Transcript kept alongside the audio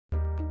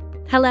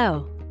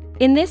Hello!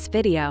 In this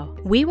video,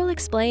 we will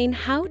explain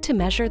how to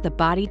measure the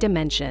body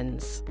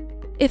dimensions.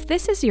 If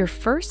this is your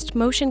first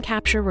motion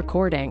capture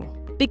recording,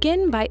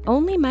 begin by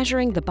only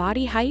measuring the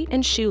body height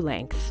and shoe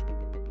length.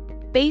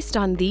 Based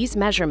on these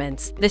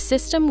measurements, the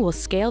system will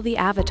scale the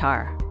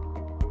avatar.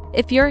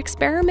 If your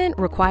experiment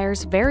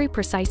requires very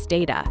precise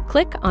data,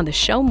 click on the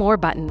Show More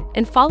button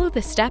and follow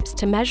the steps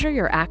to measure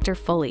your actor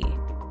fully.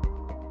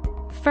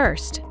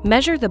 First,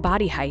 measure the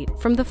body height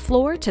from the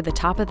floor to the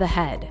top of the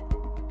head.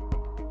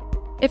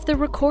 If the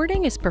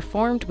recording is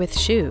performed with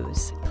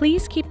shoes,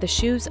 please keep the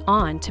shoes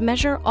on to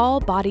measure all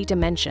body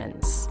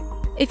dimensions.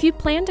 If you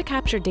plan to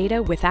capture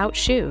data without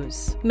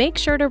shoes, make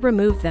sure to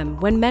remove them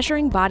when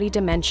measuring body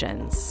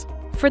dimensions.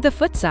 For the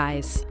foot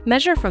size,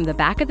 measure from the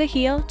back of the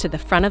heel to the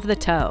front of the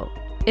toe.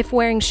 If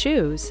wearing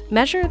shoes,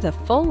 measure the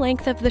full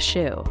length of the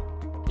shoe.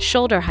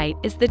 Shoulder height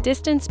is the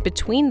distance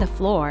between the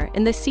floor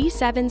and the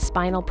C7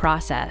 spinal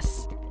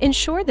process.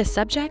 Ensure the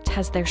subject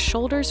has their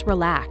shoulders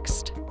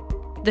relaxed.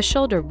 The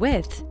shoulder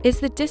width is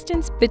the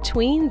distance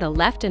between the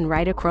left and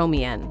right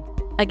acromion.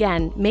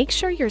 Again, make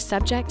sure your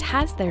subject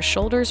has their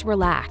shoulders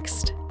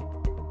relaxed.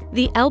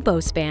 The elbow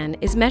span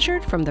is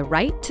measured from the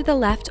right to the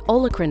left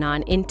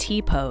olecranon in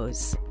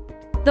T-pose.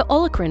 The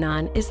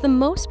olecranon is the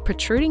most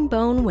protruding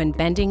bone when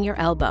bending your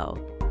elbow.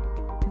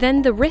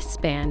 Then the wrist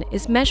span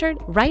is measured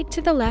right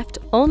to the left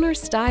ulnar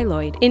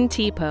styloid in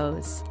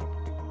T-pose.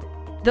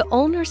 The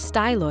ulnar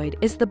styloid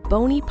is the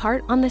bony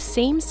part on the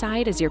same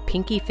side as your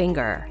pinky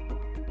finger.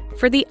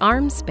 For the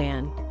arm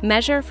span,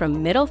 measure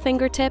from middle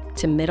fingertip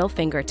to middle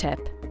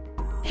fingertip.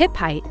 Hip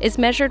height is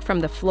measured from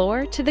the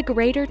floor to the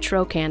greater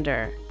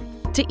trochanter.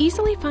 To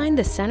easily find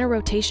the center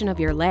rotation of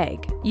your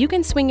leg, you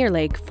can swing your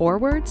leg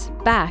forwards,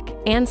 back,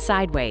 and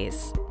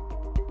sideways.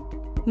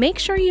 Make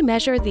sure you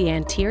measure the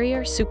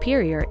anterior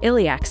superior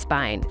iliac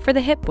spine for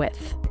the hip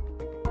width.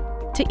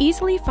 To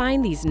easily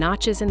find these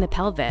notches in the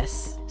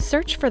pelvis,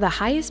 search for the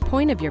highest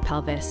point of your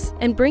pelvis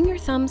and bring your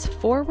thumbs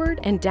forward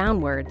and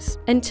downwards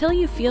until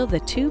you feel the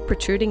two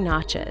protruding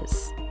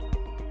notches.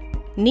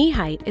 Knee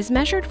height is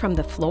measured from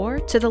the floor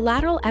to the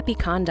lateral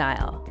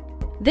epicondyle.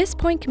 This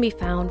point can be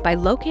found by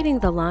locating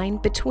the line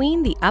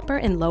between the upper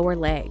and lower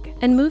leg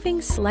and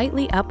moving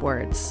slightly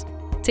upwards.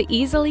 To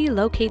easily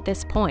locate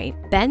this point,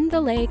 bend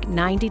the leg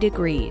 90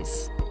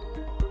 degrees.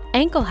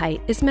 Ankle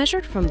height is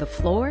measured from the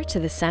floor to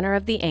the center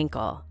of the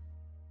ankle.